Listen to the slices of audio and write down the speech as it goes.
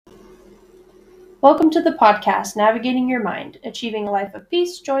Welcome to the podcast, Navigating Your Mind, Achieving a Life of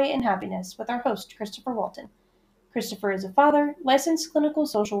Peace, Joy, and Happiness, with our host, Christopher Walton. Christopher is a father, licensed clinical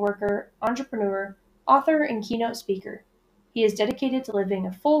social worker, entrepreneur, author, and keynote speaker. He is dedicated to living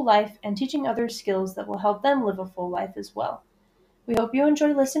a full life and teaching others skills that will help them live a full life as well. We hope you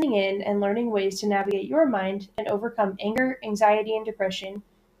enjoy listening in and learning ways to navigate your mind and overcome anger, anxiety, and depression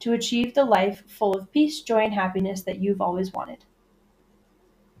to achieve the life full of peace, joy, and happiness that you've always wanted.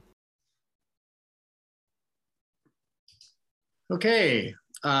 Okay,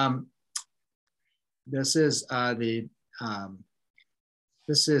 this is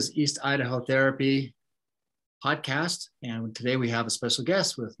East Idaho Therapy podcast, and today we have a special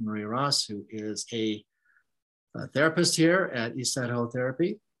guest with Maria Ross, who is a therapist here at East Idaho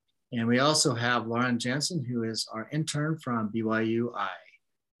Therapy, and we also have Lauren Jensen, who is our intern from BYU-I.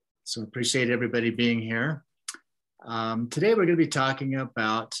 So appreciate everybody being here. Today we're going to be talking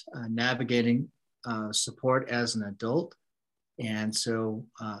about navigating support as an adult. And so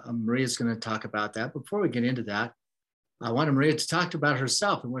Maria's going to talk about that. Before we get into that, I wanted Maria to talk about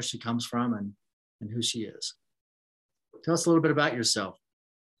herself and where she comes from and who she is. Tell us a little bit about yourself.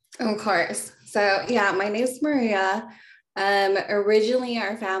 Of course. So yeah, my name is Maria. Originally,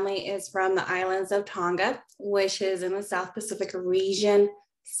 our family is from the islands of Tonga, which is in the South Pacific region,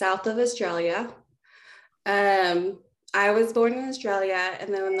 south of Australia. I was born in Australia,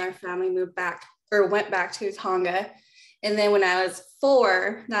 and then when our family went back to Tonga. And then when I was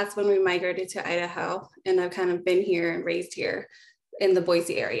 4, that's when we migrated to Idaho. And I've kind of been here and raised here in the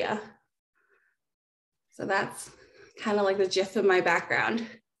Boise area. So that's kind of like the gist of my background.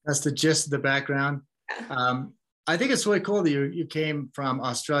 That's the gist of the background. Yeah. I think it's really cool that you came from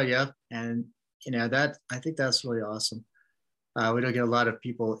Australia, and that I think that's really awesome. We don't get a lot of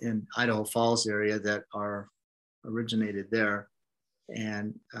people in Idaho Falls area that are originated there,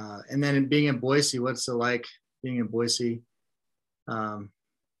 and then being in Boise, what's it like being in Boise? I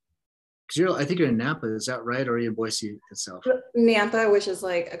think you're in Nampa, is that right? Or are you in Boise itself? Nampa, which is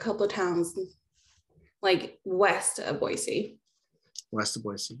like a couple of towns like west of Boise. West of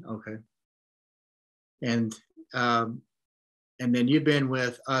Boise, okay. And then you've been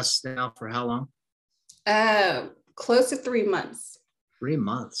with us now for how long? Close to 3 months. 3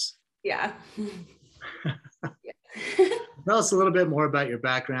 months. Yeah. Tell us a little bit more about your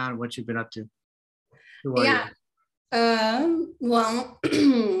background and what you've been up to. Who are you? Well,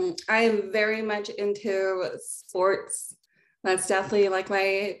 I am very much into sports. That's definitely like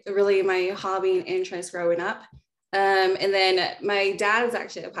my hobby and interest growing up. And then my dad is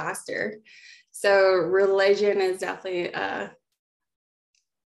actually a pastor. So religion is definitely a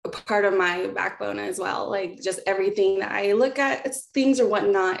part of my backbone as well. Like just everything that I look at, it's things or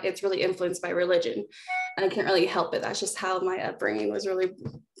whatnot, it's really influenced by religion. And I can't really help it. That's just how my upbringing was really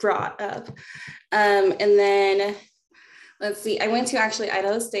brought up. And then let's see, I went to actually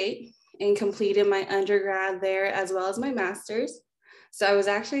Idaho State and completed my undergrad there as well as my master's. So I was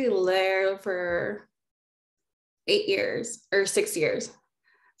actually there for 8 years or 6 years.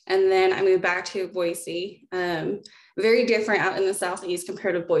 And then I moved back to Boise. Very different out in the Southeast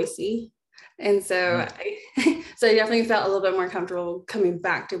compared to Boise. And so I definitely felt a little bit more comfortable coming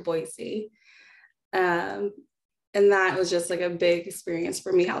back to Boise. And that was just like a big experience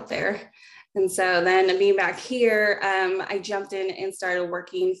for me out there. And so then being back here, I jumped in and started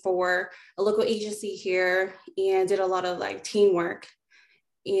working for a local agency here and did a lot of like teamwork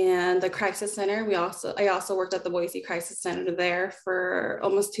and the crisis center. I also worked at the Boise Crisis Center there for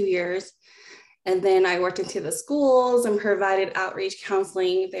almost 2 years. And then I worked into the schools and provided outreach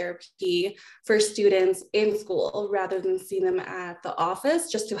counseling therapy for students in school rather than seeing them at the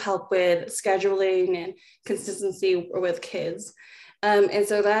office, just to help with scheduling and consistency with kids. And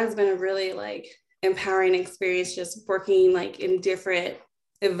so that has been a really like empowering experience, just working like in different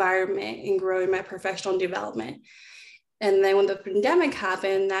environment and growing my professional development. And then when the pandemic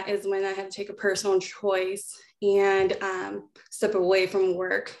happened, that is when I had to take a personal choice and step away from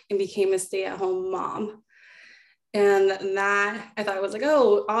work and became a stay-at-home mom. And that I thought was like,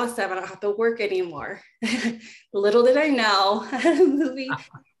 oh, awesome, I don't have to work anymore. Little did I know,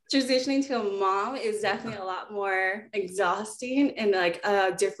 transitioning to a mom is definitely a lot more exhausting and like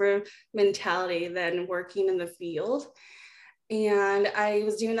a different mentality than working in the field. And I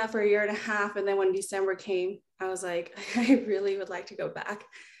was doing that for 1.5 years. And then when December came, I was like, I really would like to go back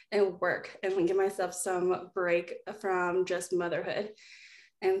and work and give myself some break from just motherhood.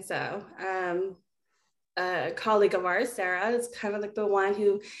 And so a colleague of ours, Sarah, is kind of like the one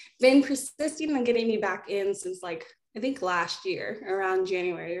who been persisting on getting me back in since like, I think last year, around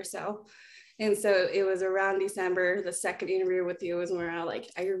January or so. And so it was around December, the second interview with you was where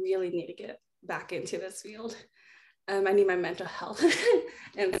I really need to get back into this field. I need my mental health.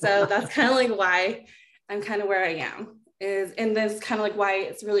 And so that's kind of like why I'm kind of where I am is, and that's kind of like why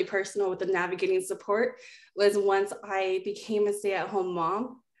it's really personal with the navigating support was once I became a stay-at-home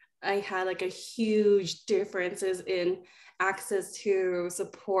mom, I had like a huge differences in access to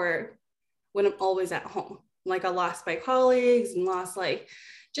support when I'm always at home. Like I lost my colleagues and lost like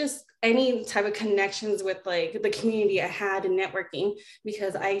just any type of connections with like the community I had and networking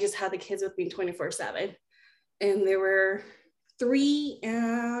because I just had the kids with me 24/7. And there were 3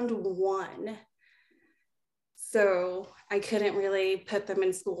 and 1. So I couldn't really put them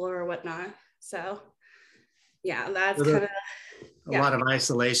in school or whatnot. So yeah, that's kind of a lot of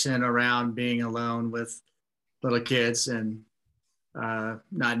isolation around being alone with little kids and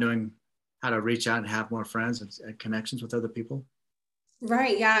not knowing how to reach out and have more friends and connections with other people.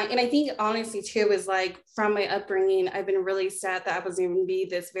 Right. Yeah. And I think honestly too is like from my upbringing, I've been really sad that I was going to be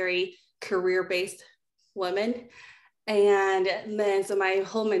this very career-based woman. And then so my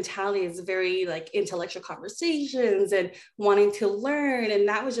whole mentality is very like intellectual conversations and wanting to learn. And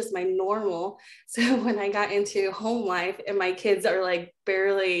that was just my normal. So when I got into home life and my kids are like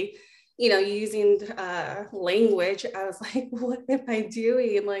barely, using language, I was like, what am I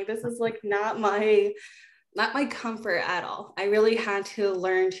doing? Like, this is like not my comfort at all. I really had to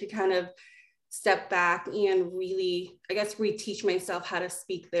learn to kind of step back and really, I guess, reteach myself how to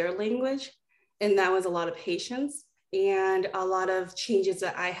speak their language. And that was a lot of patience and a lot of changes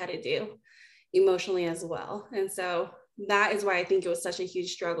that I had to do emotionally as well. And so that is why I think it was such a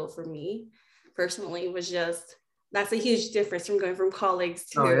huge struggle for me personally, was just, that's a huge difference from going from colleagues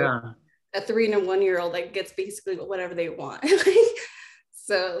to a 3 and a 1-year-old that gets basically whatever they want.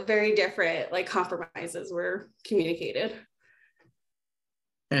 So very different, like compromises were communicated.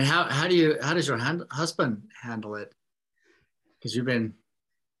 And how does your husband handle it? Because you've been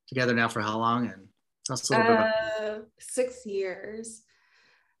together now for how long? And that's a little bit 6 years.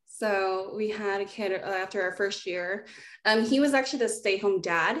 So we had a kid after our first year. He was actually the stay-home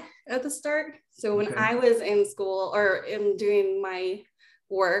dad at the start. So when I was in school or in doing my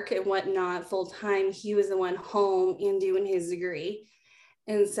work and whatnot full time, he was the one home and doing his degree.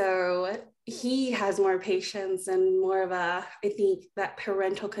 And so he has more patience and more of I think that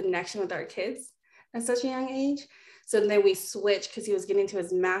parental connection with our kids at such a young age. So then we switched because he was getting to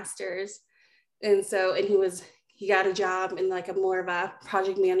his master's. And he got a job in like a more of a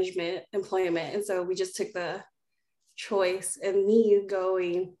project management employment. And so we just took the choice and me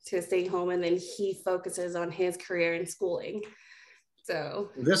going to stay home, and then he focuses on his career and schooling. So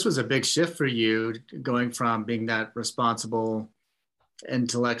this was a big shift for you, going from being that responsible,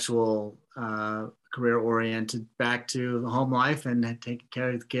 intellectual, career oriented back to the home life and taking care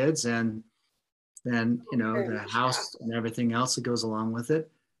of the kids, and then the house and everything else that goes along with it.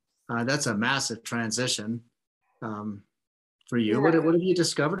 That's a massive transition for you. What have you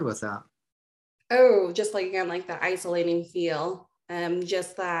discovered with that? Oh, just like again, like the isolating feel.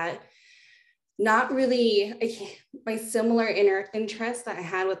 Just that not really my similar interests that I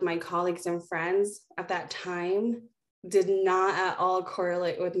had with my colleagues and friends at that time did not at all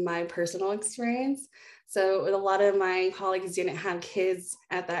correlate with my personal experience. So a lot of my colleagues didn't have kids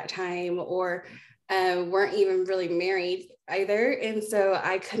at that time or weren't even really married either. And so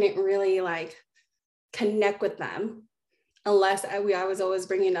I couldn't really like connect with them unless I was always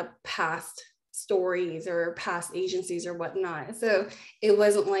bringing up past stories or past agencies or whatnot. So it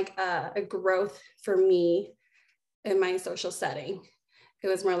wasn't like a growth for me in my social setting. It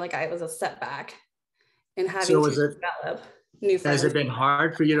was more like I was a setback and having to develop new friends. Has it been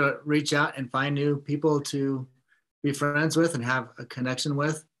hard for you to reach out and find new people to be friends with and have a connection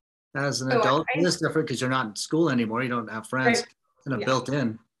with as an adult? It's different because you're not in school anymore. You don't have friends built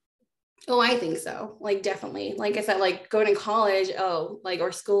in. Oh, I think so. Like, definitely. Like I said, like going to college,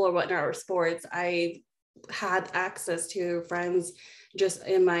 or school or whatnot, or sports, I had access to friends just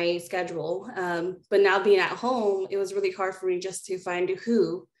in my schedule. But now being at home, it was really hard for me just to find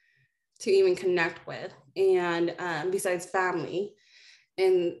who to even connect with. And besides family.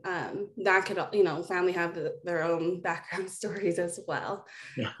 And that could, family have their own background stories as well.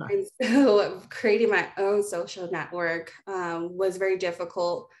 Yeah. And so creating my own social network was very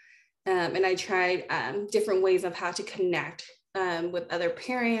difficult. And I tried different ways of how to connect with other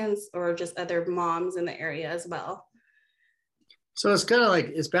parents or just other moms in the area as well. So it's kind of like,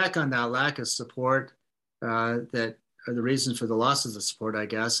 it's back on that lack of support that are the reasons for the losses of support, I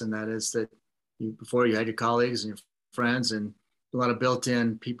guess. And that is that before you had your colleagues and your friends and a lot of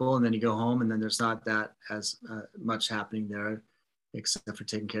built-in people, and then you go home and then there's not that as much happening there except for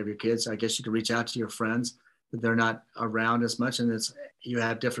taking care of your kids. I guess you could reach out to your friends. they're not around as much, and you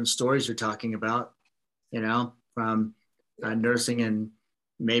have different stories you're talking about, from nursing and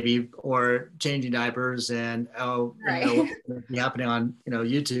maybe or changing diapers and what's be happening on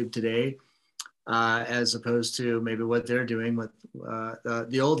YouTube today, as opposed to maybe what they're doing with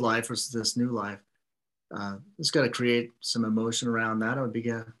the old life versus this new life. It's got to create some emotion around that. Would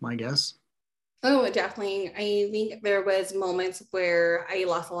be my guess. Oh, definitely. I think there was moments where I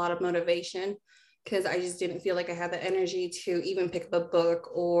lost a lot of motivation because I just didn't feel like I had the energy to even pick up a book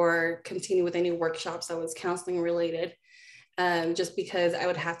or continue with any workshops that was counseling related. Just because I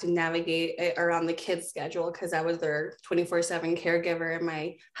would have to navigate around the kids' schedule because I was their 24/7 caregiver and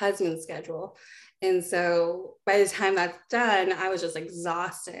my husband's schedule. And so by the time that's done, I was just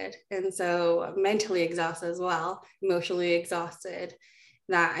exhausted. And so mentally exhausted as well, emotionally exhausted,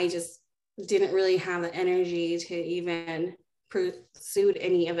 that I just didn't really have the energy to even pursue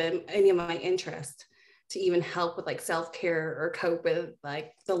any of my interests to even help with like self-care or cope with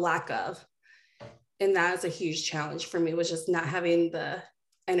like the lack of. And that was a huge challenge for me, was just not having the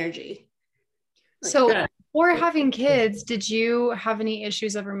energy. So before having kids, did you have any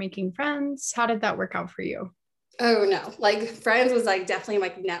issues ever making friends? How did that work out for you? Oh no, like friends was like definitely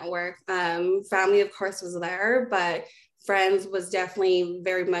like network. Family of course was there, but friends was definitely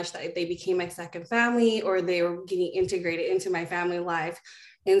very much that they became my second family, or they were getting integrated into my family life.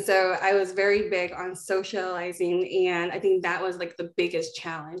 And so I was very big on socializing. And I think that was like the biggest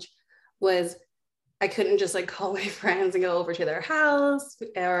challenge, was I couldn't just like call my friends and go over to their house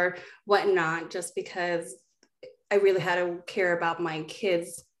or whatnot, just because I really had to care about my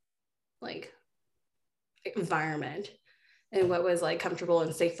kids' like environment and what was like comfortable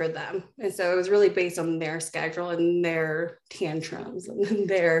and safe for them. And so it was really based on their schedule and their tantrums and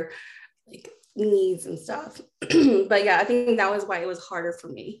their like needs and stuff. But yeah, I think that was why it was harder for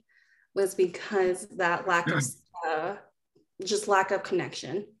me, was because that lack of just lack of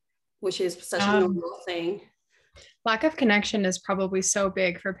connection, which is such a normal thing. Lack of connection is probably so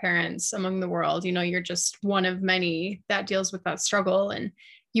big for parents among the world. You're just one of many that deals with that struggle. And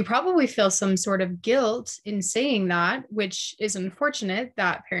you probably feel some sort of guilt in saying that, which is unfortunate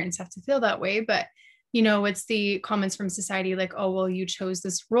that parents have to feel that way. But, it's the comments from society like, oh, well, you chose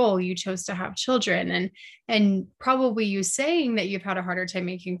this role, you chose to have children. And probably you saying that you've had a harder time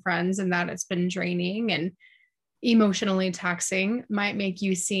making friends and that it's been draining and emotionally taxing might make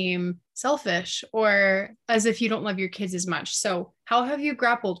you seem selfish or as if you don't love your kids as much. So how have you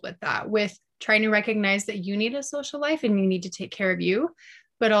grappled with that, with trying to recognize that you need a social life and you need to take care of you,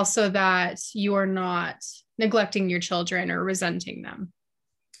 but also that you are not neglecting your children or resenting them?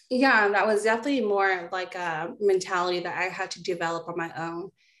 Yeah, that was definitely more like a mentality that I had to develop on my own,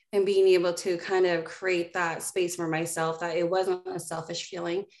 and being able to kind of create that space for myself, that it wasn't a selfish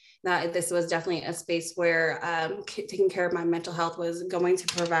feeling, that this was definitely a space where taking care of my mental health was going to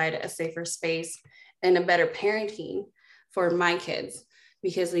provide a safer space and a better parenting for my kids,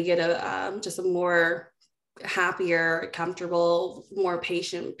 because they get just a more happier, comfortable, more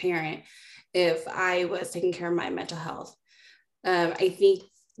patient parent if I was taking care of my mental health. I think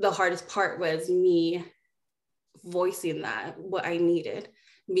the hardest part was me voicing that, what I needed,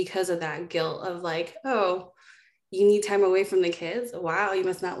 because of that guilt of like, oh, you need time away from the kids. Wow, you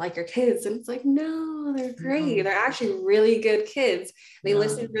must not like your kids. And it's like, no, they're great. They're actually really good kids. They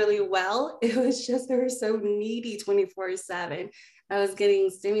listen really well. It was just, they were so needy 24/7. I was getting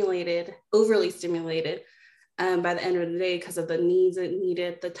stimulated, overly stimulated by the end of the day, because of the needs it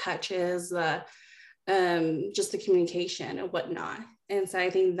needed, the touches, just the communication and whatnot. And so I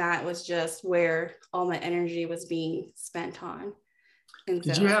think that was just where all my energy was being spent on. And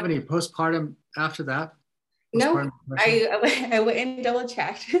did you have any postpartum after that? No, I went and double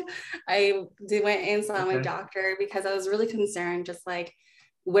checked. I went and saw my doctor because I was really concerned, just like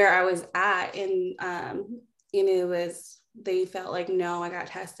where I was at. And, it was, they felt like, no, I got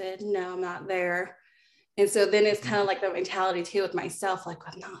tested. No, I'm not there. And so then it's kind of like the mentality too with myself, like,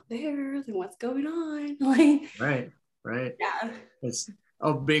 I'm not there, then what's going on? Like, right. Yeah. It's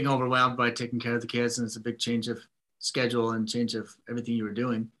being overwhelmed by taking care of the kids, and it's a big change of schedule and change of everything you were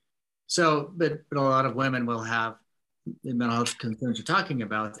doing. So, but a lot of women will have the mental health concerns you're talking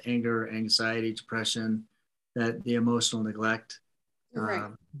about: anger, anxiety, depression, that the emotional neglect.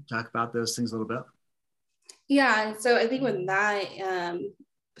 Right. Talk about those things a little bit. Yeah. So I think with that,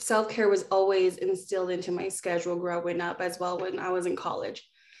 self-care was always instilled into my schedule growing up as well when I was in college.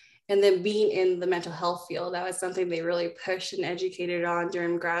 And then being in the mental health field, that was something they really pushed and educated on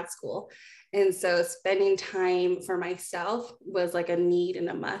during grad school. And so spending time for myself was like a need and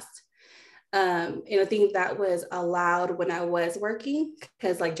a must. And I think that was allowed when I was working,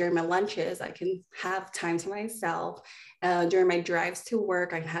 because like during my lunches, I can have time to myself. During my drives to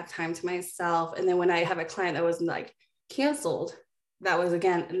work, I can have time to myself. And then when I have a client that was like canceled, that was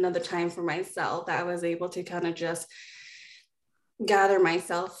again another time for myself that I was able to kind of just gather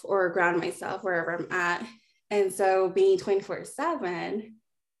myself or ground myself wherever I'm at. And so being 24/7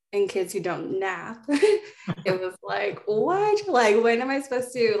 and kids who don't nap, it was like, what? Like, when am I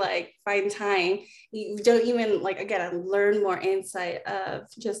supposed to like find time? You don't even like, again, I learn more insight of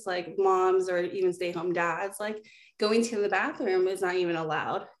just like moms or even stay-at-home dads, like going to the bathroom is not even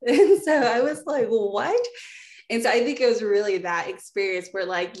allowed. And so I was like, what? And so I think it was really that experience where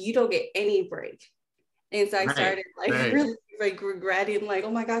like you don't get any break. And so I started like really like regretting, like,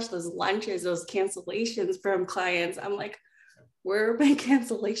 oh my gosh, those lunches, those cancellations from clients. I'm like, where are my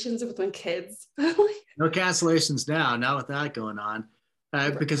cancellations with my kids? No cancellations now, not with that going on.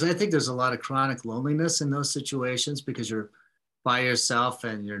 Because I think there's a lot of chronic loneliness in those situations because you're by yourself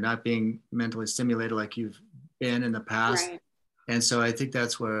and you're not being mentally stimulated like you've been in the past. Right. And so I think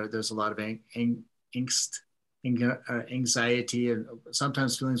that's where there's a lot of angst, anxiety, and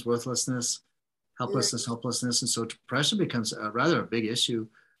sometimes feelings of worthlessness, helplessness, hopelessness. And so depression becomes a rather big issue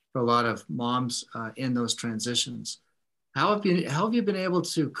for a lot of moms in those transitions. How have you been able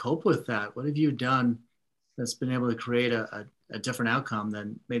to cope with that? What have you done that's been able to create a different outcome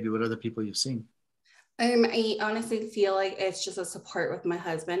than maybe what other people you've seen? I honestly feel like it's just a support with my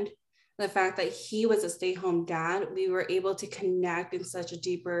husband. The fact that he was a stay-home dad, we were able to connect in such a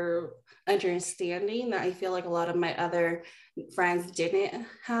deeper understanding that I feel like a lot of my other friends didn't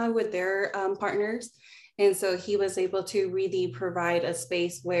have with their partners. And so he was able to really provide a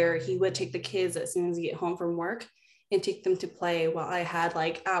space where he would take the kids as soon as he get home from work and take them to play while I had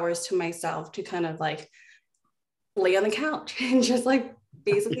like hours to myself to kind of like lay on the couch and just like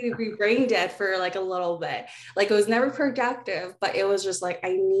basically be brain dead for like a little bit. Like it was never productive, but it was just like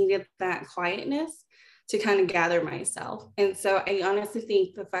I needed that quietness to kind of gather myself. And so I honestly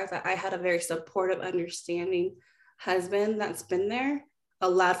think the fact that I had a very supportive, understanding husband that's been there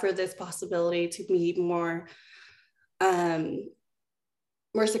allowed for this possibility to be more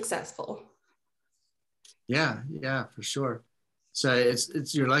successful. Yeah, for sure. So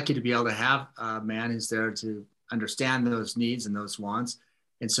it's you're lucky to be able to have a man who's there to understand those needs and those wants.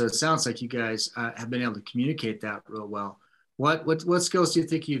 And so it sounds like you guys have been able to communicate that real well. What skills do you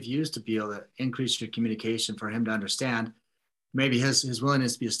think you've used to be able to increase your communication for him to understand? Maybe his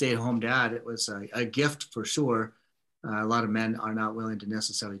willingness to be a stay-at-home dad, it was a gift for sure. A lot of men are not willing to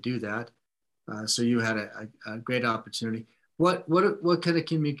necessarily do that. So you had a great opportunity. What kind of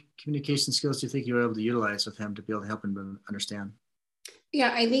communication skills do you think you were able to utilize with him to be able to help him understand?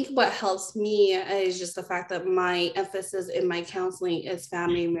 Yeah, I think what helps me is just the fact that my emphasis in my counseling is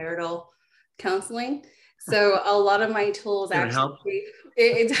family marital counseling. So a lot of my tools actually,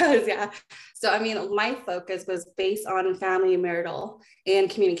 it does, yeah. So I mean, my focus was based on family marital and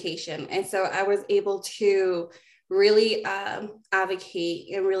communication. And so I was able to really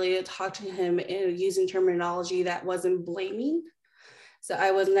advocate and really talk to him using terminology that wasn't blaming. So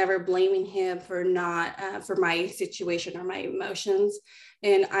I was never blaming him for not, for my situation or my emotions.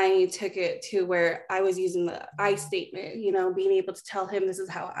 And I took it to where I was using the I statement, you know, being able to tell him this is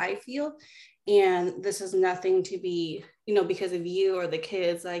how I feel. And this is nothing to be, you know, because of you or the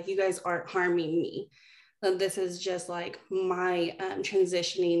kids, like you guys aren't harming me. This is just like my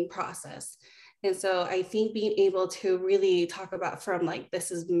transitioning process. And so I think being able to really talk about from like, this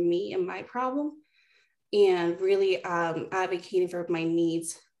is me and my problem, and really advocating for my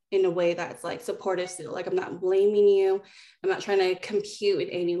needs in a way that's like supportive still. Like I'm not blaming you. I'm not trying to compute in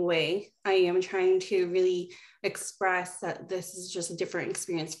any way. I am trying to really express that this is just a different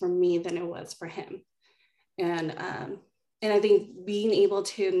experience for me than it was for him. And I think being able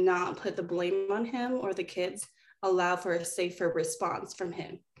to not put the blame on him or the kids allow for a safer response from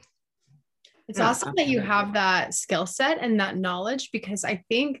him. It's awesome that you have that skill set and that knowledge, because I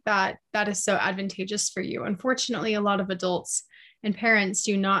think that that is so advantageous for you. Unfortunately, a lot of adults and parents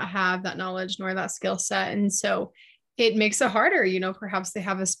do not have that knowledge nor that skill set. And so it makes it harder, you know, perhaps they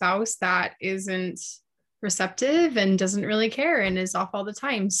have a spouse that isn't receptive and doesn't really care and is off all the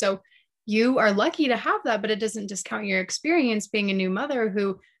time. So you are lucky to have that, but it doesn't discount your experience being a new mother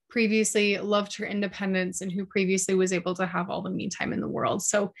who previously loved her independence and who previously was able to have all the me time in the world.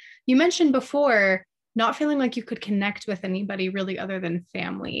 So you mentioned before not feeling like you could connect with anybody really other than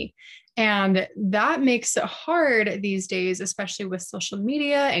family. And that makes it hard these days, especially with social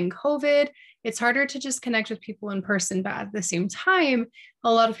media and COVID. It's harder to just connect with people in person, but at the same time,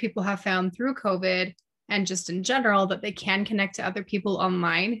 a lot of people have found through COVID and just in general, that they can connect to other people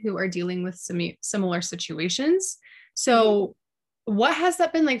online who are dealing with similar situations. So what has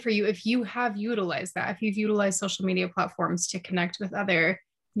that been like for you if you have utilized that, if you've utilized social media platforms to connect with other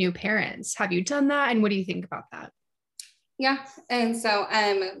new parents? Have you done that? And what do you think about that? Yeah. And so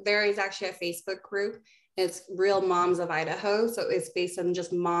there is actually a Facebook group. It's Real Moms of Idaho. So it's based on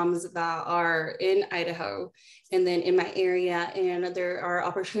just moms that are in Idaho and then in my area. And there are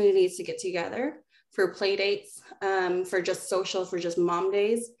opportunities to get together for play dates, for just social, for just mom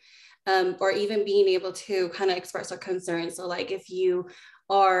days, or even being able to kind of express our concerns. So like if you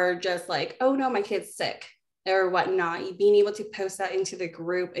are just like, oh no, my kid's sick or whatnot, you being able to post that into the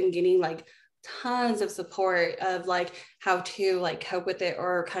group and getting like tons of support of like how to like cope with it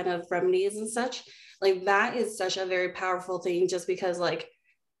or kind of remedies and such. Like that is such a very powerful thing, just because like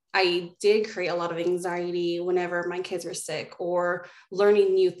I did create a lot of anxiety whenever my kids were sick or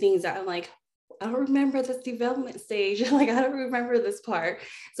learning new things that I'm like, I don't remember this development stage. Like, I don't remember this part.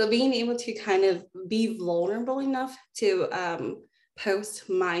 So being able to kind of be vulnerable enough to post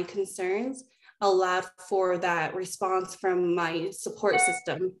my concerns allowed for that response from my support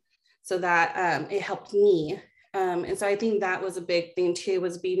system, so that it helped me. And so I think that was a big thing too,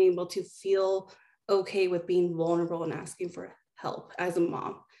 was being able to feel okay with being vulnerable and asking for help as a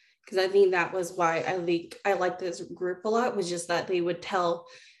mom. Because I think that was why I like this group a lot, was just that they would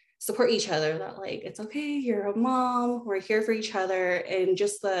support each other, that like, it's okay, you're a mom, we're here for each other. And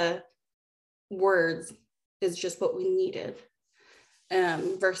just the words is just what we needed.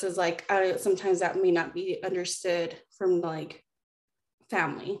 Versus like, sometimes that may not be understood from like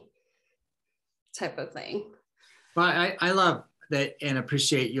family type of thing. Well, I love that and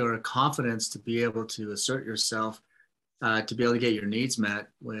appreciate your confidence to be able to assert yourself, to be able to get your needs met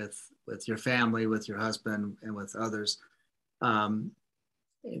with your family, with your husband, and with others.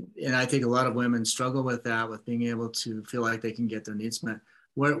 And I think a lot of women struggle with that, with being able to feel like they can get their needs met.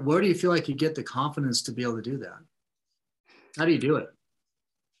 Where do you feel like you get the confidence to be able to do that? How do you do it?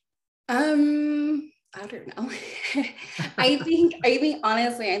 I don't know. I think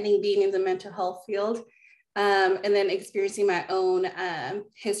honestly, I think being in the mental health field, and then experiencing my own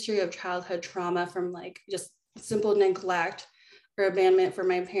history of childhood trauma from like just simple neglect or abandonment for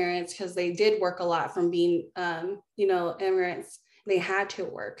my parents, because they did work a lot from being, immigrants. They had to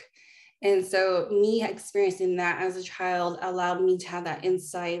work. And so me experiencing that as a child allowed me to have that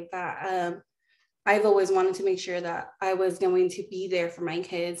insight that I've always wanted to make sure that I was going to be there for my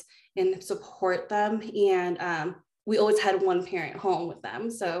kids and support them. And we always had one parent home with them.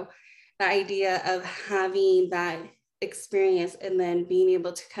 So the idea of having that experience and then being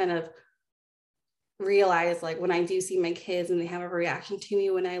able to kind of realize, like, when I do see my kids and they have a reaction to me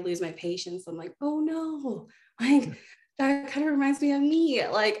when I lose my patience, I'm like, oh no, like that kind of reminds me of me.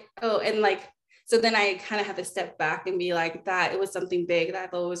 Like, oh, and like, so then I kind of have to step back and be like, that it was something big that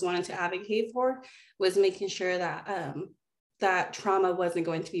I've always wanted to advocate for, was making sure that that trauma wasn't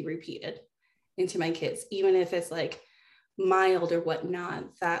going to be repeated into my kids, even if it's like mild or whatnot.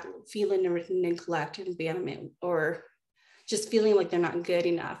 That feeling of neglect and abandonment, or just feeling like they're not good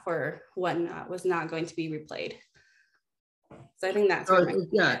enough or whatnot, was not going to be replayed. So I think that's I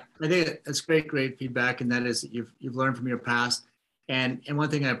think that's great feedback, and that is that you've learned from your past. And one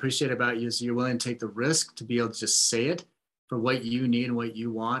thing I appreciate about you is you're willing to take the risk to be able to just say it for what you need and what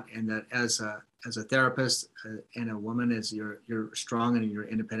you want. And that as a therapist and a woman, as you're strong and you're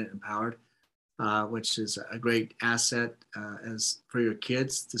independent and empowered, which is a great asset as for your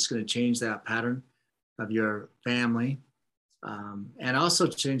kids. It's going to change that pattern of your family, and also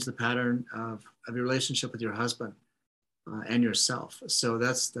change the pattern of your relationship with your husband and yourself. So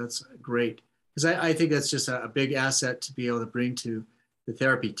that's great. Because I think that's just a big asset to be able to bring to the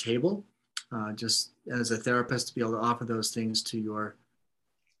therapy table, just as a therapist, to be able to offer those things to your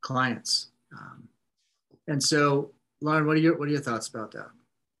clients. And so, Lauren, what are your thoughts about that?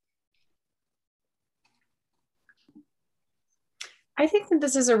 I think that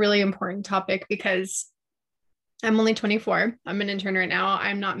this is a really important topic because I'm only 24. I'm an intern right now.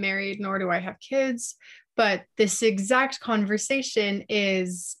 I'm not married, nor do I have kids. But this exact conversation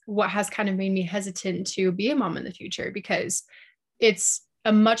is what has kind of made me hesitant to be a mom in the future, because it's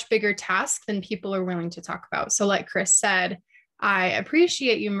a much bigger task than people are willing to talk about. So like Chris said, I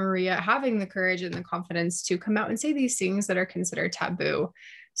appreciate you, Maria, having the courage and the confidence to come out and say these things that are considered taboo.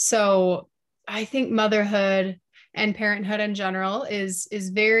 So I think motherhood and parenthood in general is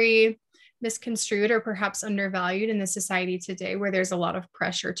very misconstrued or perhaps undervalued in the society today, where there's a lot of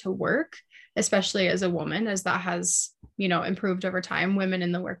pressure to work, especially as a woman, as that has, improved over time, women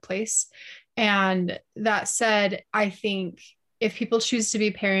in the workplace. And that said, I think if people choose to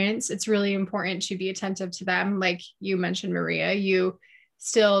be parents, it's really important to be attentive to them. Like you mentioned, Maria, you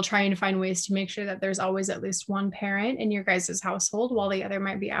still trying to find ways to make sure that there's always at least one parent in your guys' household while the other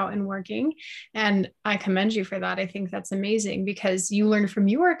might be out and working. And I commend you for that. I think that's amazing because you learned from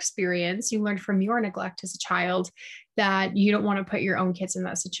your experience, you learned from your neglect as a child that you don't want to put your own kids in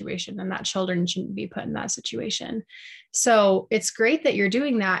that situation and that children shouldn't be put in that situation. So it's great that you're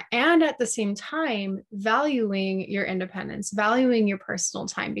doing that. And at the same time, valuing your independence, valuing your personal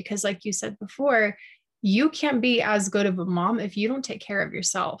time, because like you said before, you can't be as good of a mom if you don't take care of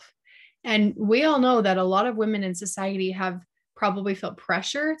yourself. And we all know that a lot of women in society have probably felt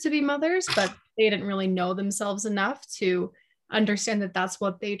pressure to be mothers, but they didn't really know themselves enough to understand that that's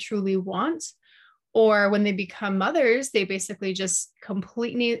what they truly want. Or when they become mothers, they basically just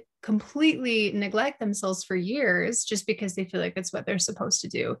completely neglect themselves for years just because they feel like it's what they're supposed to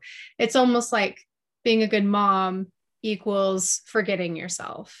do. It's almost like being a good mom equals forgetting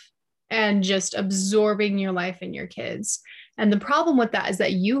yourself and just absorbing your life and your kids. And the problem with that is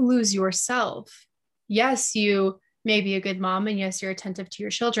that you lose yourself. Yes, you may be a good mom and yes, you're attentive to your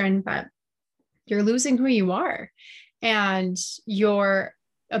children, but you're losing who you are and your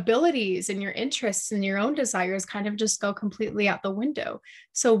abilities and your interests and your own desires kind of just go completely out the window.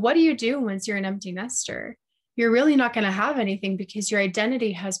 So what do you do once you're an empty nester? You're really not going to have anything because your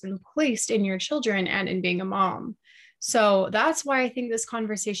identity has been placed in your children and in being a mom. So that's why I think this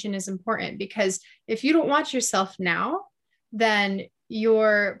conversation is important, because if you don't watch yourself now, then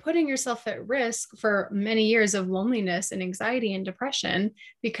you're putting yourself at risk for many years of loneliness and anxiety and depression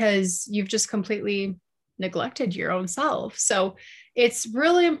because you've just completely neglected your own self. So it's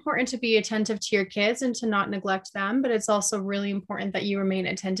really important to be attentive to your kids and to not neglect them, but it's also really important that you remain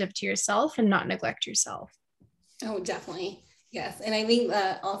attentive to yourself and not neglect yourself. Oh, definitely. Yes. And I think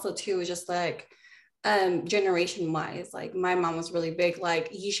that also too is just like generation wise, like my mom was really big, like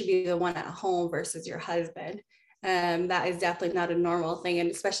you should be the one at home versus your husband. That is definitely not a normal thing, and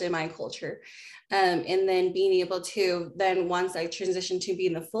especially in my culture. And then being able to then once I transitioned to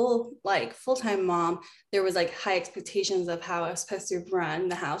being the full-time mom, there was like high expectations of how I was supposed to run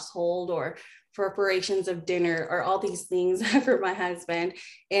the household or preparations of dinner or all these things for my husband.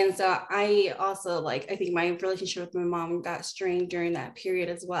 And so I also I think my relationship with my mom got strained during that period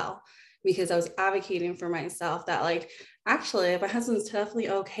as well, because I was advocating for myself that actually my husband's definitely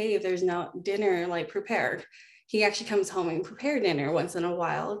okay if there's no dinner prepared. He actually comes home and prepare dinner once in a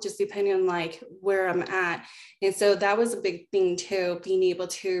while, just depending on where I'm at. And so that was a big thing too, being able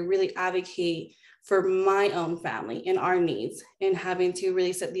to really advocate for my own family and our needs, and having to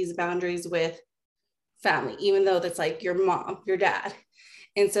really set these boundaries with family, even though that's your mom, your dad.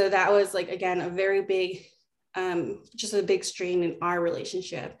 And so that was again, a very big, just a big strain in our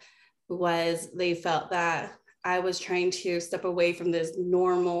relationship, was they felt that I was trying to step away from this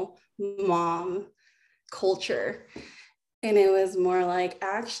normal mom culture. And it was more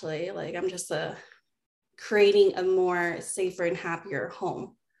actually I'm just creating a more safer and happier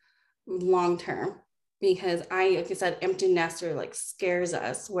home long term, because like I said, empty nester scares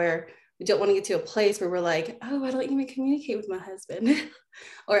us, where we don't want to get to a place where we're oh, I don't even communicate with my husband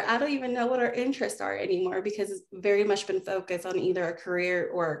or I don't even know what our interests are anymore, because it's very much been focused on either our career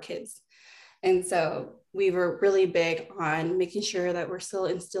or our kids. And so we were really big on making sure that we're still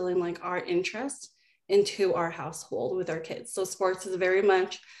instilling our interest into our household with our kids. So sports is very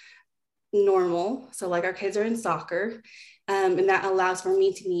much normal. So our kids are in soccer, and that allows for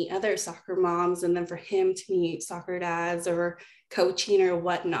me to meet other soccer moms, and then for him to meet soccer dads or coaching or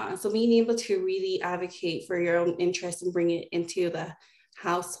whatnot. So being able to really advocate for your own interest and bring it into the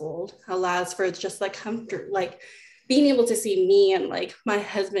household allows for just comfort, being able to see me and my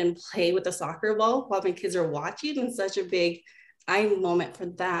husband play with the soccer ball while my kids are watching, and such a big eye moment for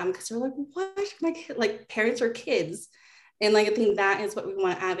them, because they're what, my kid, parents are kids. And I think that is what we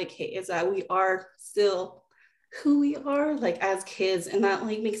want to advocate, is that we are still who we are as kids. And that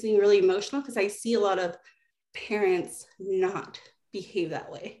makes me really emotional, because I see a lot of parents not behave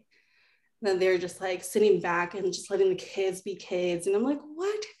that way. Then they're just sitting back and just letting the kids be kids. And I'm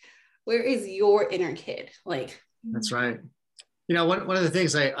what? Where is your inner kid? That's right. One of the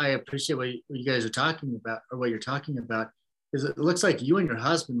things I appreciate what you guys are talking about, or what you're talking about, is it looks like you and your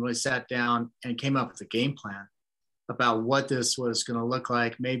husband really sat down and came up with a game plan about what this was going to look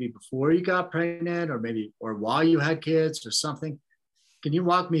like, maybe before you got pregnant, or while you had kids or something. Can you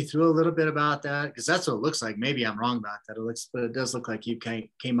walk me through a little bit about that? Because that's what it looks like. Maybe I'm wrong about that. But it does look like you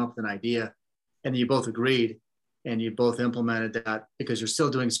came up with an idea, and you both agreed, and you both implemented that, because you're still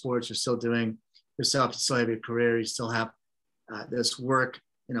doing sports, you're still doing yourself, you still have your career, you still have this work,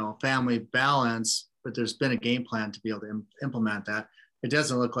 family balance. but there's been a game plan to be able to implement that. It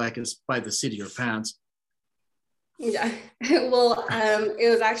doesn't look like it's by the seat of your pants. Yeah. Well, it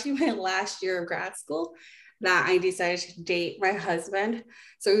was actually my last year of grad school that I decided to date my husband.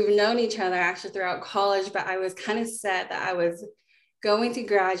 So we've known each other actually throughout college, but I was kind of sad that I was going to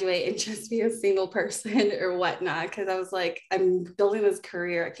graduate and just be a single person or whatnot. Cause I was like, I'm building this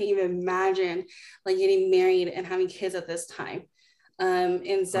career. I can't even imagine like getting married and having kids at this time.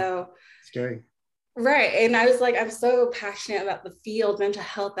 And so Scary. right. And I was like, I'm so passionate about the field, mental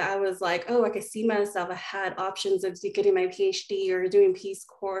health, that I was like, oh, I could see myself. I had options of getting my PhD or doing Peace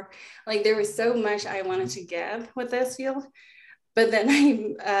Corps. Like there was so much I wanted to give with this field. But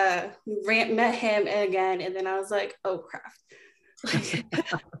then I met him again. And then I was like, oh, crap.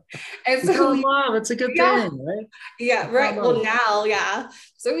 And so love, it's a good yeah, thing, right? Yeah, right. Well, now, yeah.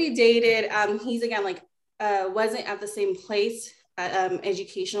 So we dated. He's again like wasn't at the same place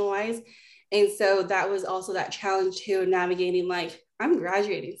educational wise. And so that was also that challenge too, navigating like, I'm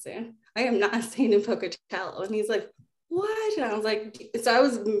graduating soon. I am not staying in Pocatello. And he's like, what? And I was like, so I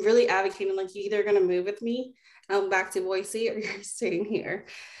was really advocating, like, you're either going to move with me back to Boise or you're staying here.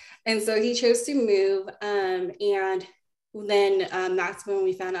 And so he chose to move. And then that's when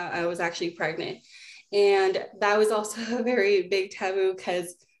we found out I was actually pregnant. And that was also a very big taboo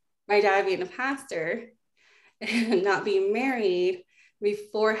because my dad being a pastor and not being married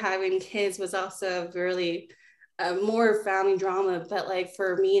before having kids was also really more family drama. But like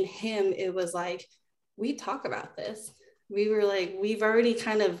for me and him, it was like, we talk about this. We were like, we've already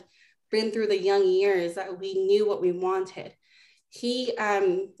kind of been through the young years that we knew what we wanted. He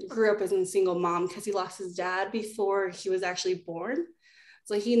grew up as a single mom because he lost his dad before he was actually born.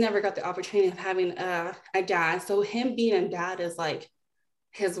 So he never got the opportunity of having a dad. So him being a dad is like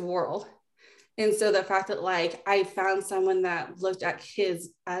his world. And so the fact that like I found someone that looked at kids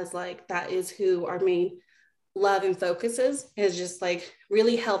as like that is who our main love and focus is just like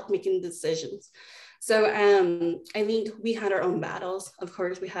really helped making decisions. So I think we had our own battles. Of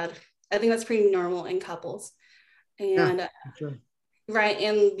course, I think that's pretty normal in couples. And yeah, sure. Right.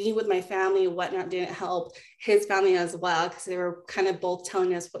 And being with my family and whatnot didn't help his family as well, because they were kind of both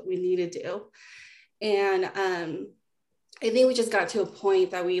telling us what we needed to do. And I think we just got to a point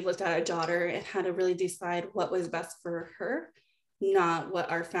that we looked at our daughter and had to really decide what was best for her, not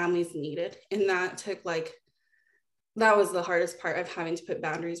what our families needed. And that was the hardest part of having to put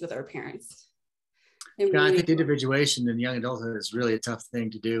boundaries with our parents. Yeah, I think individuation in young adulthood is really a tough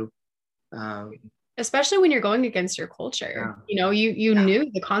thing to do. Especially when you're going against your culture. Yeah. You know, you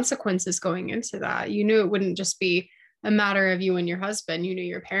knew the consequences going into that. You knew it wouldn't just be a matter of you and your husband. You knew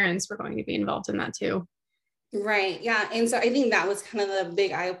your parents were going to be involved in that too. Right. Yeah. And so I think that was kind of the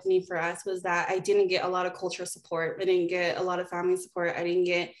big eye-opening for us, was that I didn't get a lot of cultural support. I didn't get a lot of family support. I didn't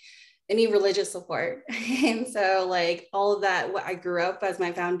get any religious support. And so like all of that, what I grew up as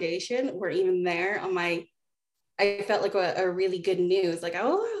my foundation were even there on I felt like a really good news, like,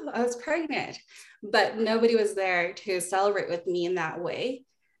 oh, I was pregnant, but nobody was there to celebrate with me in that way.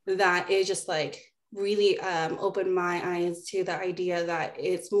 That is just like really opened my eyes to the idea that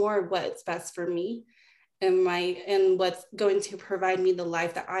it's more what's best for me and what's going to provide me the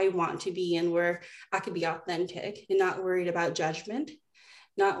life that I want to be in, where I could be authentic and not worried about judgment,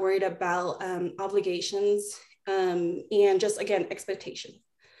 not worried about obligations, and just, again, expectation.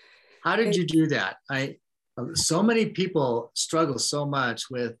 How did you do that? So many people struggle so much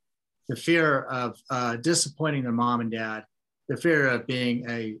with the fear of disappointing their mom and dad, the fear of being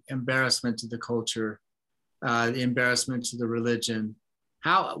an embarrassment to the culture, the embarrassment to the religion.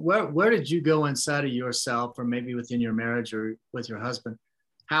 Where did you go inside of yourself, or maybe within your marriage or with your husband?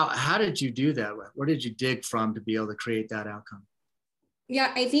 How did you do that? Where did you dig from to be able to create that outcome?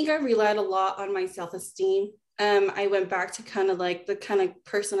 Yeah, I think I relied a lot on my self-esteem. I went back to kind of like the kind of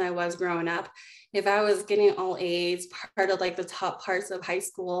person I was growing up. If I was getting all A's, part of like the top parts of high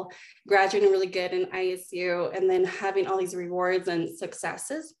school, graduating really good in ISU, and then having all these rewards and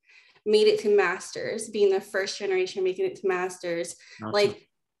successes, made it to masters, being the first generation making it to masters. Awesome. Like,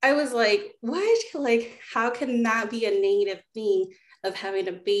 I was like, what? Like, how can that be a negative thing of having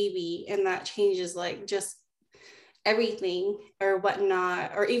a baby? And that changes like just everything or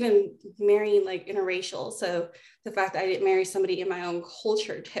whatnot, or even marrying like interracial. So the fact that I didn't marry somebody in my own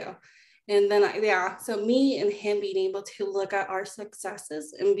culture too. And then so me and him being able to look at our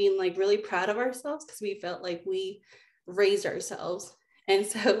successes and being like really proud of ourselves, because we felt like we raised ourselves. And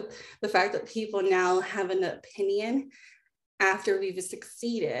so the fact that people now have an opinion after we've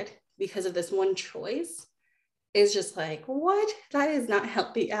succeeded because of this one choice is just like, what? That is not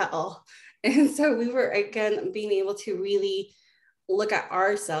healthy at all. And so we were, again, being able to really look at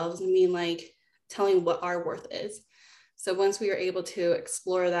ourselves and being like, telling what our worth is. So once we were able to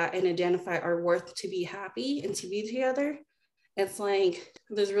explore that and identify our worth to be happy and to be together, it's like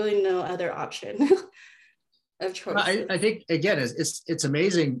there's really no other option of choice. I think again, it's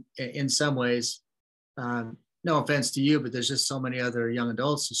amazing in some ways. No offense to you, but there's just so many other young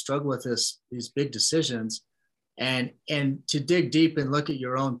adults who struggle with these big decisions, and to dig deep and look at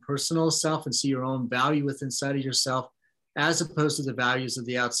your own personal self and see your own value within inside of yourself, as opposed to the values of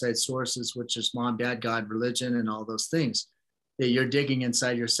the outside sources, which is mom, dad, God, religion, and all those things. That you're digging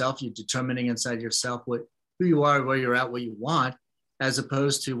inside yourself, you're determining inside yourself who you are, where you're at, what you want, as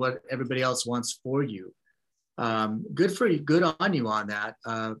opposed to what everybody else wants for you. Good for you, good on you on that,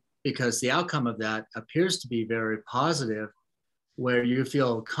 because the outcome of that appears to be very positive, where you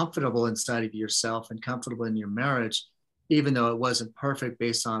feel comfortable inside of yourself and comfortable in your marriage, even though it wasn't perfect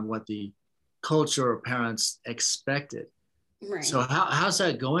based on what the culture or parents expected. Right. So how's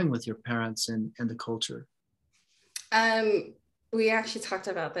that going with your parents and the culture? We actually talked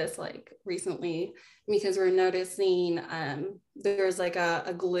about this like recently, because we're noticing there's like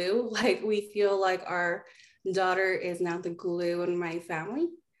a glue, like we feel like our daughter is now the glue in my family.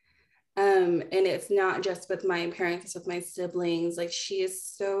 And it's not just with my parents, it's with my siblings. Like she is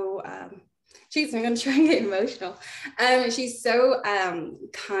so, I'm going to try and get emotional. She's so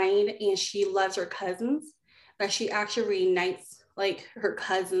kind, and she loves her cousins, that she actually reunites like her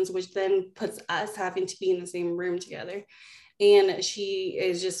cousins, which then puts us having to be in the same room together. And she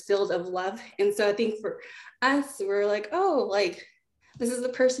is just filled of love. And so I think for us, we're like, oh, like this is the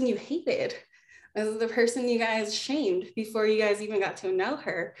person you hated. This is the person you guys shamed before you guys even got to know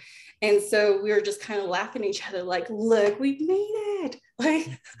her. And so we were just kind of laughing at each other, like, look, we made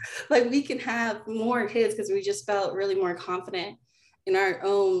it. Like we can have more kids, because we just felt really more confident in our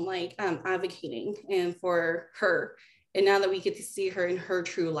own like advocating and for her. And now that we get to see her in her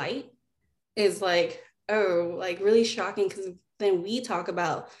true light, is like, oh, like really shocking, because then we talk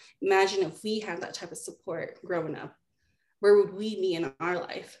about, imagine if we had that type of support growing up, where would we be in our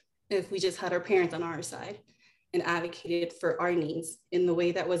life if we just had our parents on our side and advocated for our needs in the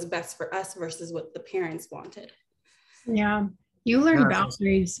way that was best for us versus what the parents wanted. Yeah. You learn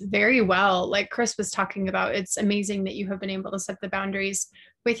boundaries very well. Like Chris was talking about, it's amazing that you have been able to set the boundaries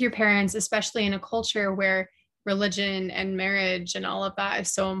with your parents, especially in a culture where religion and marriage and all of that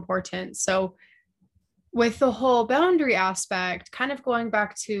is so important. So with the whole boundary aspect, kind of going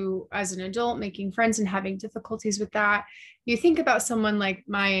back to as an adult, making friends and having difficulties with that, you think about someone like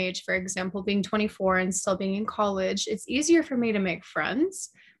my age, for example, being 24 and still being in college, it's easier for me to make friends,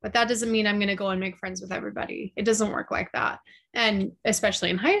 but that doesn't mean I'm going to go and make friends with everybody. It doesn't work like that. And especially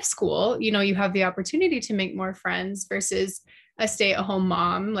in high school, you know, you have the opportunity to make more friends versus a stay-at-home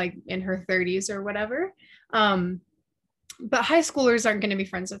mom, like in her 30s or whatever. But high schoolers aren't going to be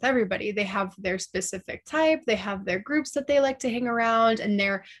friends with everybody. They have their specific type. They have their groups that they like to hang around, and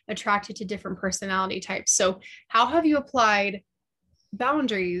they're attracted to different personality types. So how have you applied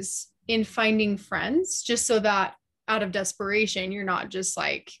boundaries in finding friends, just so that out of desperation, you're not just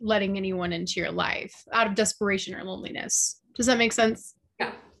like letting anyone into your life out of desperation or loneliness? Does that make sense?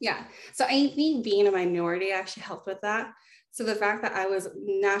 Yeah. So I think being a minority actually helped with that. So the fact that I was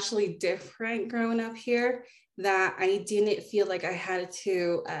naturally different growing up here, that I didn't feel like I had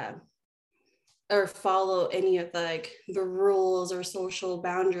to or follow any of the rules or social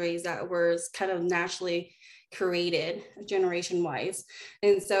boundaries that were kind of naturally created generation wise.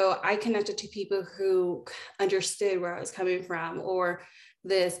 And so I connected to people who understood where I was coming from, or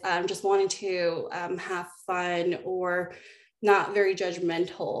this just wanted to have fun, or not very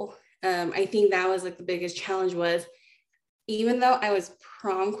judgmental. I think that was like the biggest challenge, was even though I was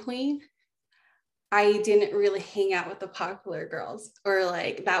prom queen, I didn't really hang out with the popular girls, or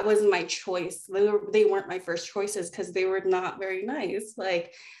like that wasn't my choice. They weren't my first choices, because they were not very nice.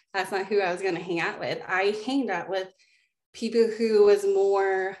 Like that's not who I was going to hang out with. I hanged out with people who was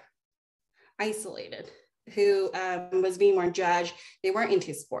more isolated, who was being more judged. They weren't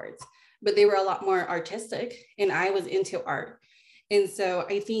into sports, but they were a lot more artistic, and I was into art. And so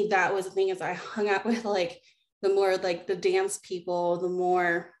I think that was the thing, is I hung out with like the more like the dance people, the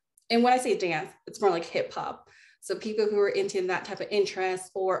more, and when I say dance, it's more like hip hop. So people who are into that type of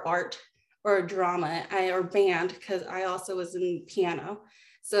interest, or art, or drama, or band, because I also was in piano.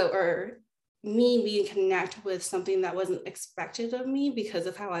 So, or me being connected with something that wasn't expected of me because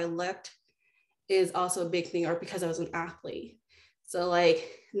of how I looked is also a big thing, or because I was an athlete. So like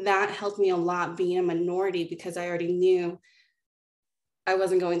that helped me a lot being a minority, because I already knew I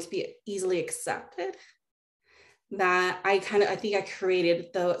wasn't going to be easily accepted. That I think I created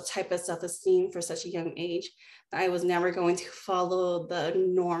the type of self-esteem for such a young age that I was never going to follow the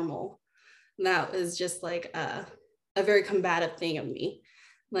normal, that was just like a very combative thing of me.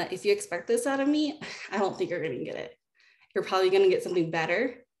 But if you expect this out of me, I don't think you're going to get it. You're probably going to get something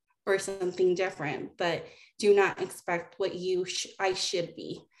better or something different, but do not expect what I should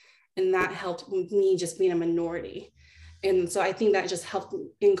be. And that helped me just being a minority. And so I think that just helped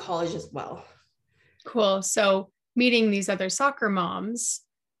in college as well. Cool. So meeting these other soccer moms,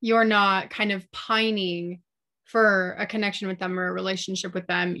 you're not kind of pining for a connection with them or a relationship with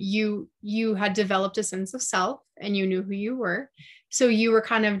them. You had developed a sense of self and you knew who you were. So you were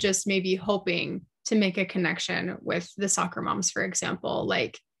kind of just maybe hoping to make a connection with the soccer moms, for example,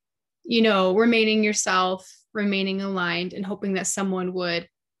 like, remaining yourself, remaining aligned, and hoping that someone would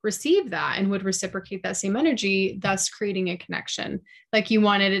receive that and would reciprocate that same energy, thus creating a connection. Like you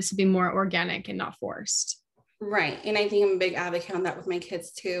wanted it to be more organic and not forced. Right. And I think I'm a big advocate on that with my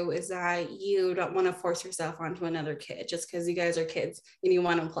kids too, is that you don't want to force yourself onto another kid just because you guys are kids and you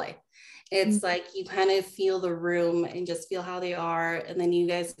want to play. It's like you kind of feel the room and just feel how they are. And then you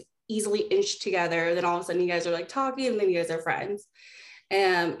guys easily inch together. Then all of a sudden you guys are like talking and then you guys are friends.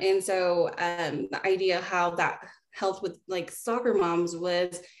 And so the idea how that helped with like soccer moms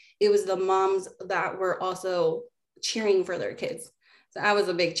was it was the moms that were also cheering for their kids. So I was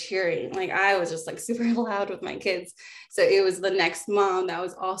a big cheering, like I was just like super loud with my kids. So it was the next mom that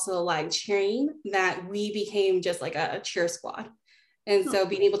was also like cheering, that we became just like a cheer squad. And so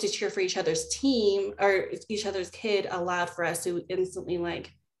being able to cheer for each other's team or each other's kid allowed for us to instantly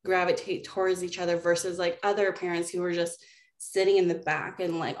like gravitate towards each other versus like other parents who were just sitting in the back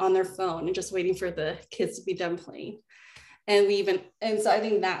and like on their phone and just waiting for the kids to be done playing. And so I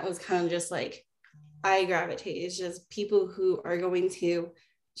think that was kind of just like, I gravitate. It's just people who are going to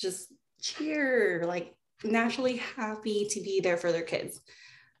just cheer, like naturally happy to be there for their kids.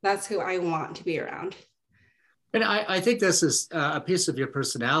 That's who I want to be around. And I think this is a piece of your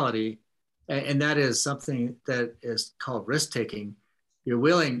personality, and that is something that is called risk taking. You're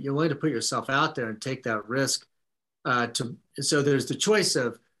willing to put yourself out there and take that risk. So there's the choice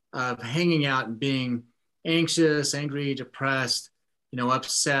of hanging out and being anxious, angry, depressed,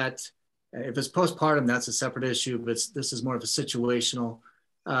 upset. If it's postpartum, that's a separate issue, but this is more of a situational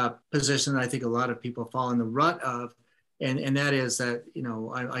position that I think a lot of people fall in the rut of. And that is that,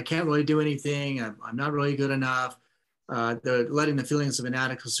 I can't really do anything. I'm not really good enough. They're letting the feelings of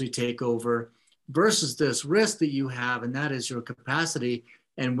inadequacy take over versus this risk that you have. And that is your capacity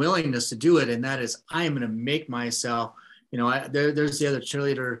and willingness to do it. And that is, I am going to make myself, there's the other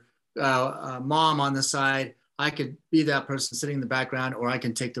cheerleader mom on the side. I could be that person sitting in the background, or I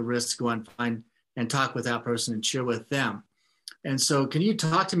can take the risk to go and find and talk with that person and cheer with them. And so can you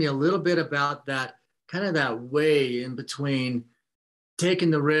talk to me a little bit about that, kind of that way in between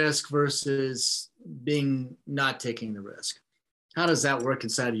taking the risk versus not taking the risk? How does that work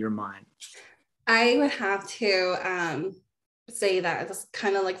inside of your mind? I would have to say that it's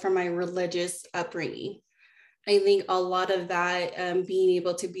kind of like from my religious upbringing. I think a lot of that being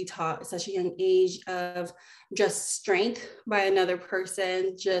able to be taught at such a young age of just strength by another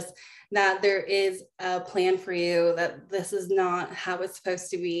person, just that there is a plan for you, that this is not how it's supposed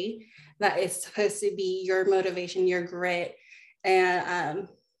to be, that it's supposed to be your motivation, your grit. And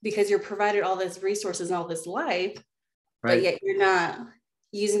because you're provided all these resources and all this life, right, but yet you're not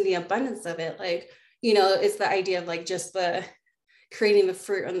using the abundance of it. Like, it's the idea of like just the creating the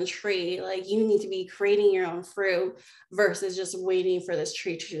fruit on the tree. Like you need to be creating your own fruit versus just waiting for this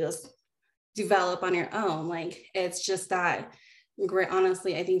tree to just develop on your own. Like it's just that great.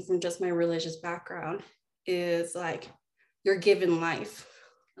 Honestly, I think from just my religious background is like you're given life.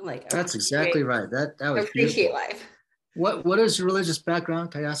 Like that's exactly right. That was appreciate beautiful. Life. What is your religious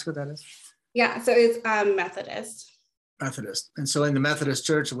background? Can I ask what that is? Yeah, so it's Methodist. Methodist. And so in the Methodist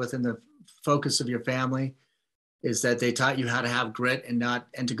church, within the focus of your family, is that they taught you how to have grit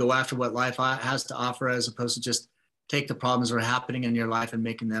and to go after what life has to offer, as opposed to just take the problems that are happening in your life and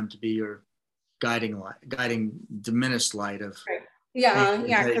making them to be your guiding diminished light of. Right. Yeah,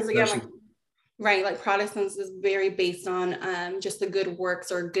 because again, like Protestants is very based on just the good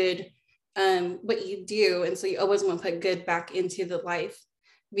works or good what you do, and so you always want to put good back into the life,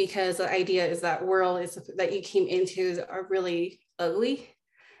 because the idea is that world is that you came into are really ugly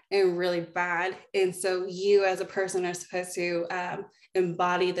and really bad. And so you as a person are supposed to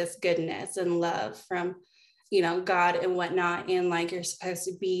embody this goodness and love from, God and whatnot. And like, you're supposed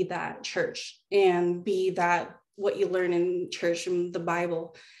to be that church and be that what you learn in church from the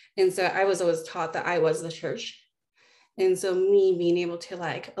Bible. And so I was always taught that I was the church. And so me being able to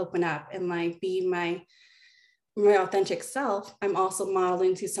like open up and like be my authentic self, I'm also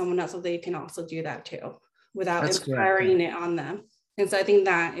modeling to someone else so they can also do that too, without inspiring it on them. And so I think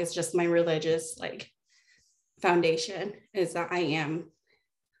that is just my religious like foundation, is that I am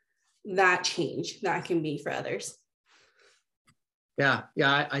that change that I can be for others. Yeah,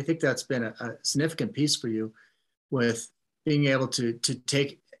 I think that's been a significant piece for you, with being able to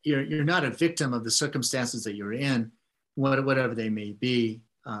take, you're not a victim of the circumstances that you're in, whatever they may be,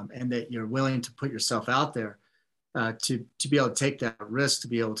 and that you're willing to put yourself out there to be able to take that risk, to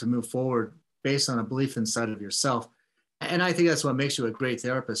be able to move forward based on a belief inside of yourself. And I think that's what makes you a great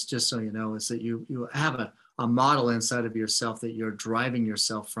therapist, just so you know, is that you have a model inside of yourself that you're driving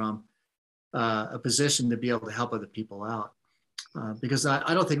yourself from a position to be able to help other people out. Because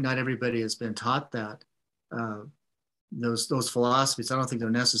I don't think not everybody has been taught that, those philosophies. I don't think they're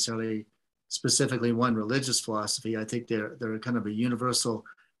necessarily specifically one religious philosophy. I think they're kind of a universal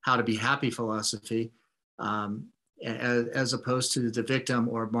how to be happy philosophy, as opposed to the victim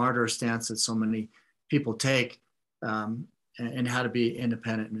or martyr stance that so many people take, and how to be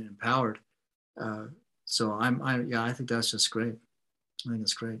independent and empowered. So I think that's just great. I think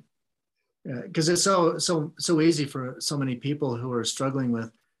it's great. Because it's so easy for so many people who are struggling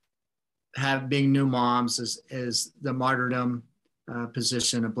with being new moms is the martyrdom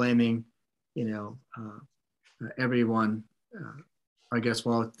position of blaming, everyone. I guess,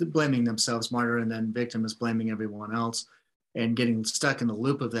 well, blaming themselves, martyr, and then victim is blaming everyone else, and getting stuck in the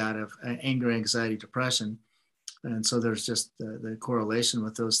loop of that, of anger, anxiety, depression. And so there's just the correlation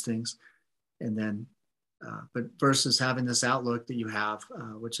with those things. And then but versus having this outlook that you have,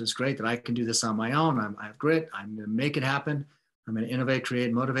 which is great, that I can do this on my own. I have grit. I'm going to make it happen. I'm going to innovate,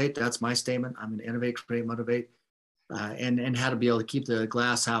 create, motivate. That's my statement. I'm going to innovate, create, motivate, and how to be able to keep the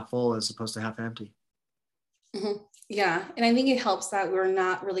glass half full as opposed to half empty. Mm-hmm. Yeah. And I think it helps that we're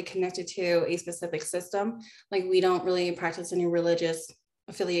not really connected to a specific system. Like, we don't really practice any religious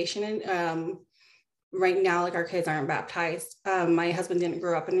affiliation. Right now, like, our kids aren't baptized. My husband didn't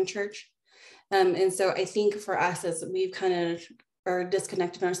grow up in a church. And so I think for us, as we've kind of are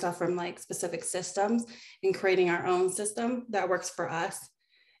disconnecting ourselves from like specific systems and creating our own system that works for us,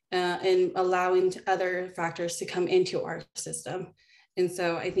 and allowing other factors to come into our system. And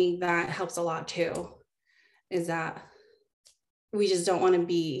so I think that helps a lot too, is that we just don't want to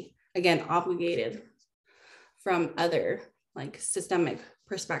be, again, obligated from other like systemic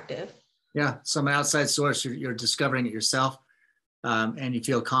perspective. Yeah, some outside source, you're discovering it yourself. And you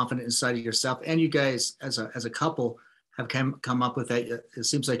feel confident inside of yourself. And you guys, as a couple, have come up with that. It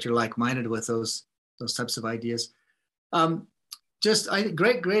seems like you're like-minded with those types of ideas.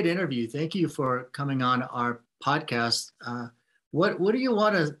 Great interview. Thank you for coming on our podcast. What do you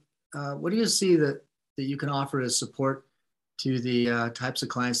want to? What do you see that you can offer as support to the types of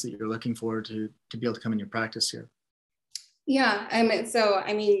clients that you're looking for to be able to come in your practice here? Yeah,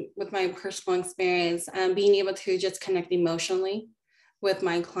 with my personal experience, being able to just connect emotionally with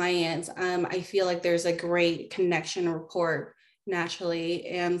my clients, I feel like there's a great connection rapport naturally.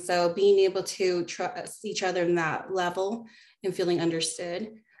 And so being able to trust each other in that level and feeling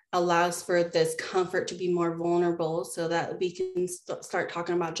understood allows for this comfort to be more vulnerable, so that we can start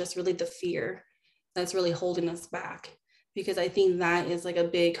talking about just really the fear that's really holding us back. Because I think that is like a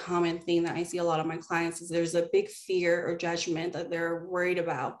big common thing that I see a lot of my clients, is there's a big fear or judgment that they're worried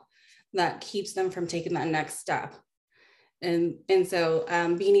about that keeps them from taking that next step. And so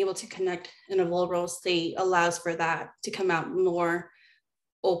being able to connect in a vulnerable state allows for that to come out more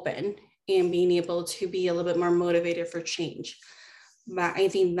open, and being able to be a little bit more motivated for change. But I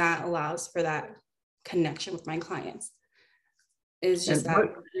think that allows for that connection with my clients. It's just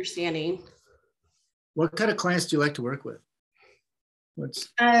that understanding. What kind of clients do you like to work with?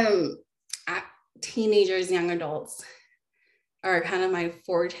 Teenagers, young adults are kind of my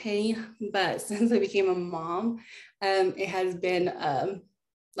forte, but since I became a mom, it has been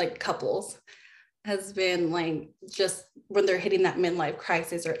like couples, has been like just when they're hitting that midlife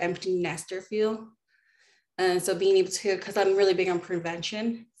crisis or empty nester feel. And so being able to, because I'm really big on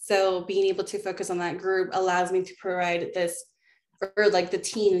prevention, so being able to focus on that group allows me to provide this, or like the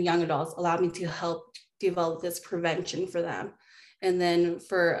teen and young adults allow me to help develop this prevention for them. And then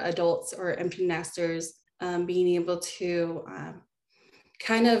for adults or empty nesters, being able to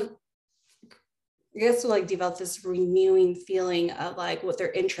kind of, I guess, like develop this renewing feeling of like what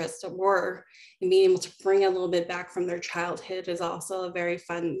their interests were, and being able to bring a little bit back from their childhood is also a very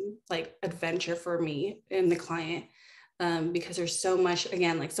fun like adventure for me and the client, because there's so much,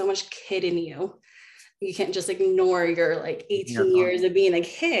 again, like so much kid in you. You can't just ignore your like 18 years of being a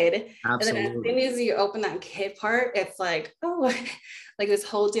kid. Absolutely. And then as soon as you open that kid part, it's like, oh, like this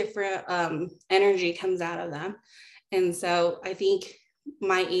whole different energy comes out of them. And so I think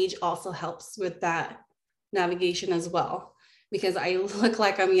my age also helps with that navigation as well, because I look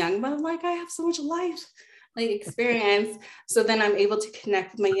like I'm young, but I'm like, I have so much life, like experience. So then I'm able to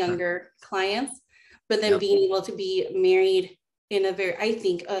connect with my younger clients, but then being able to be married in a very, I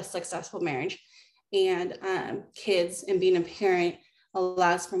think, a successful marriage and kids and being a parent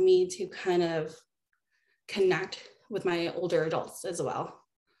allows for me to kind of connect with my older adults as well.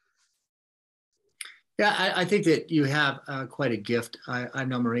 Yeah, I think that you have quite a gift. I've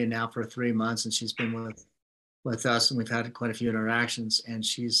known Maria now for 3 months, and she's been with us, and we've had quite a few interactions. And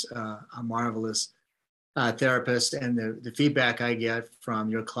she's a marvelous therapist. And the feedback I get from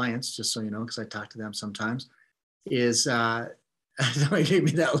your clients, just so you know, because I talk to them sometimes, is don't give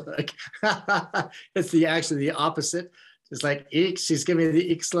me that look. It's actually the opposite. It's like eeks. She's giving me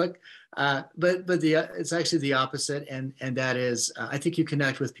the eeks look, but it's actually the opposite, and that is I think you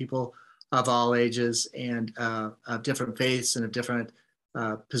connect with people of all ages and of different faiths and of different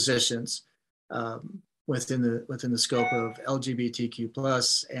positions within the scope of LGBTQ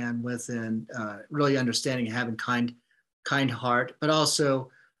plus and within really understanding and having kind heart, but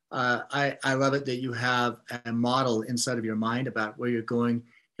also I love it that you have a model inside of your mind about where you're going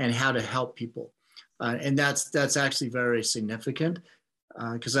and how to help people, and that's actually very significant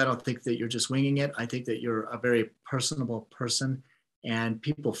because I don't think that you're just winging it. I think that you're a very personable person. And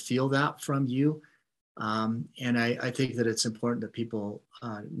people feel that from you. And I think that it's important that people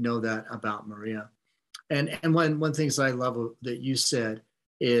know that about Maria. And one things that I love that you said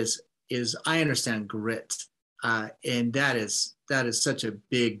is I understand grit. And that is such a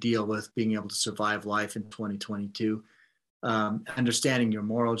big deal with being able to survive life in 2022. Understanding your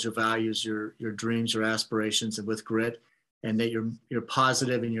morals, your values, your dreams, your aspirations, and with grit, and that you're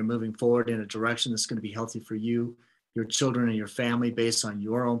positive and you're moving forward in a direction that's going to be healthy for you, your children, and your family based on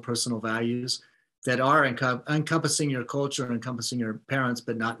your own personal values that are encompassing your culture and encompassing your parents,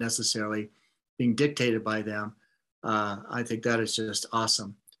 but not necessarily being dictated by them. I think that is just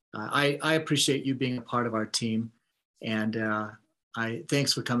awesome. I appreciate you being a part of our team. And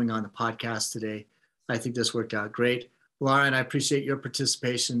thanks for coming on the podcast today. I think this worked out great. Lauren, I appreciate your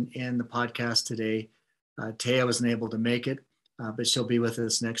participation in the podcast today. Taya wasn't able to make it, but she'll be with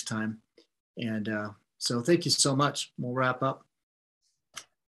us next time. And so thank you so much. We'll wrap up.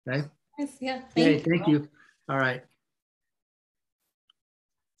 Okay. Yeah. Thank you. All right.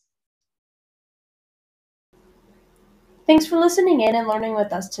 Thanks for listening in and learning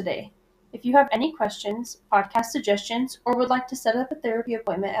with us today. If you have any questions, podcast suggestions, or would like to set up a therapy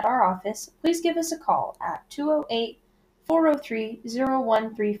appointment at our office, please give us a call at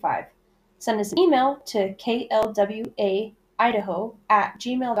 208-403-0135. Send us an email to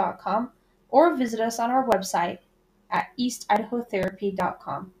klwaidaho@gmail.com or visit us on our website at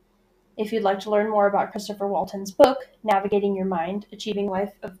eastidahotherapy.com. If you'd like to learn more about Christopher Walton's book, Navigating Your Mind, Achieving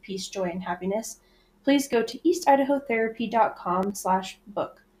Life of Peace, Joy, and Happiness, please go to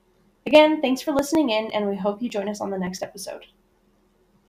eastidahotherapy.com/book. Again, thanks for listening in, and we hope you join us on the next episode.